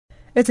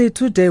At a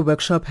two-day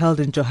workshop held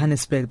in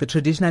Johannesburg, the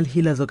Traditional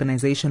Healers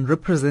Organization,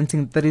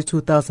 representing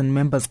 32,000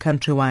 members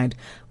countrywide,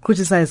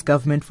 criticized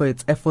government for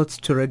its efforts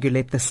to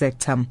regulate the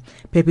sector.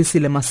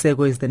 Phepisile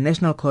Masego is the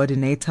national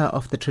coordinator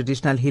of the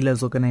Traditional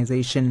Healers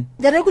Organization.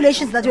 The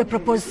regulations that were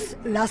proposed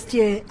last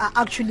year are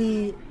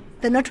actually,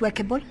 they're not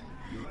workable.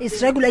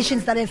 It's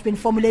regulations that have been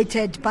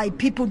formulated by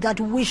people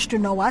that wish to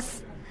know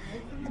us.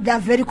 They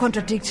are very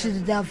contradictory,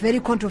 they are very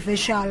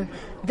controversial.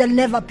 There'll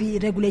never be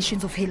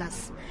regulations of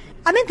healers.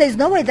 I mean, there's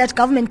no way that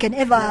government can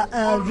ever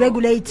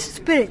regulate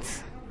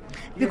spirits.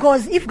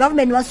 Because if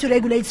government wants to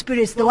regulate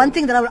spirits, the one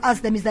thing that I will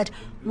ask them is that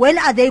when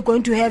are they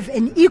going to have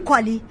an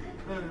equally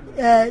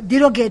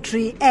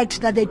derogatory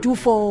act that they do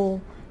for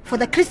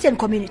the Christian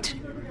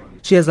community?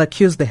 She has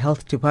accused the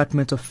health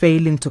department of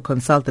failing to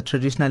consult the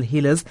traditional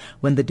healers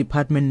when the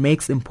department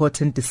makes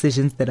important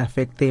decisions that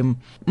affect them.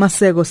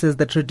 Masego says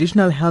the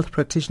Traditional Health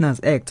Practitioners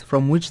Act,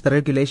 from which the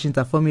regulations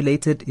are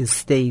formulated, is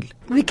stale.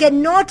 We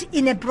cannot,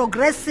 in a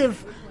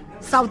progressive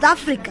South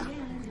Africa,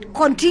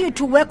 continue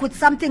to work with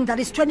something that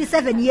is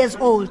 27 years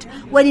old,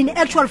 when in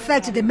actual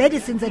fact the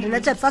Medicines and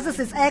Related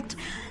Substances Act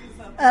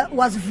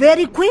was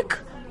very quick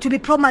to be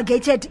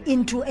promulgated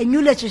into a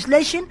new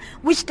legislation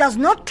which does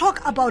not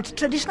talk about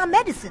traditional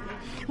medicine,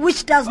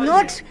 which does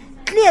not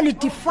clearly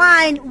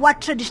define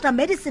what traditional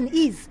medicine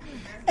is.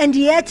 And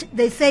yet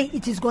they say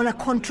it is going to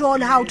control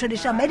how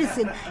traditional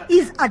medicine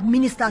is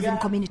administered in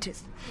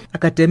communities.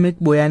 Academic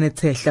Boyane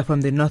Tehla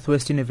from the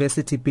Northwest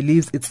University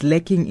believes it's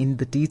lacking in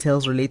the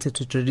details related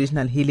to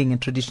traditional healing and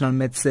traditional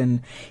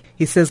medicine.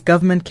 He says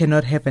government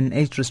cannot have an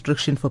age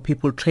restriction for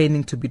people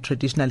training to be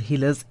traditional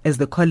healers, as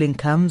the calling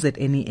comes at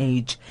any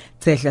age.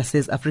 Tehla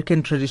says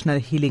African traditional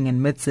healing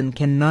and medicine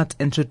cannot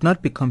and should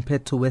not be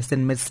compared to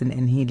Western medicine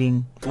and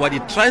healing. What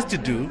it tries to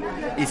do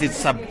is it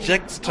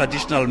subjects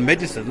traditional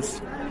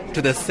medicines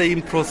to the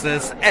same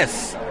process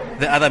as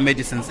the other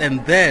medicines,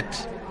 and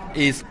that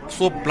is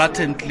so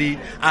blatantly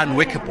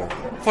unworkable.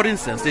 For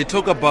instance, they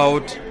talk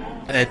about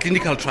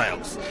clinical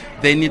trials.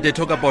 They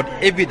talk about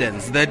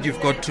evidence that you've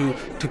got to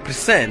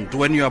present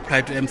when you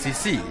apply to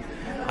MCC.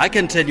 I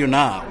can tell you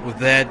now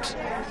that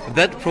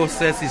that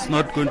process is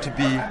not going to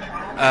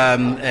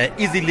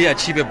be easily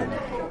achievable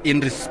in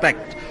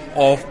respect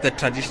of the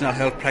traditional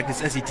health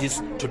practice as it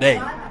is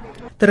today.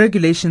 The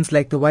regulations,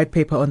 like the white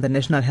paper on the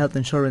national health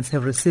insurance,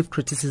 have received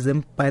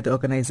criticism by the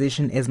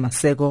organization, as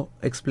Masego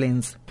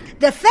explains.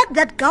 The fact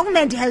that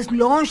government has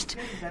launched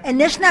a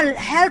national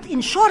health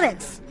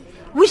insurance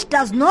which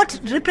does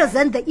not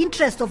represent the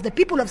interest of the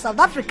people of South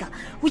Africa,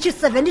 which is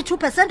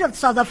 72% of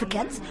South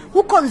Africans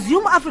who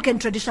consume African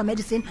traditional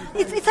medicine,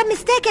 it's a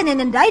mistake and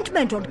an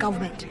indictment on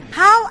government.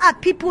 How are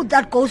people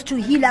that goes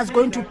to healers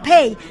going to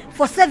pay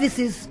for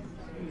services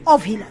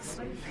of healers?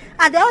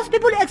 Are those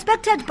people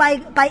expected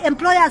by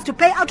employers to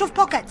pay out of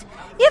pocket?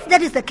 If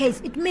that is the case,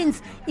 it means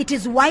it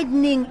is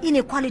widening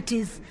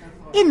inequalities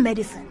in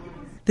medicine.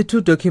 The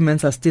two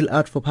documents are still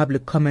out for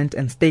public comment,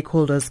 and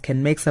stakeholders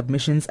can make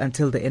submissions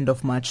until the end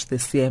of March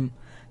this year.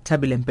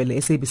 Thabile Mpele,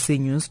 SABC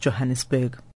News, Johannesburg.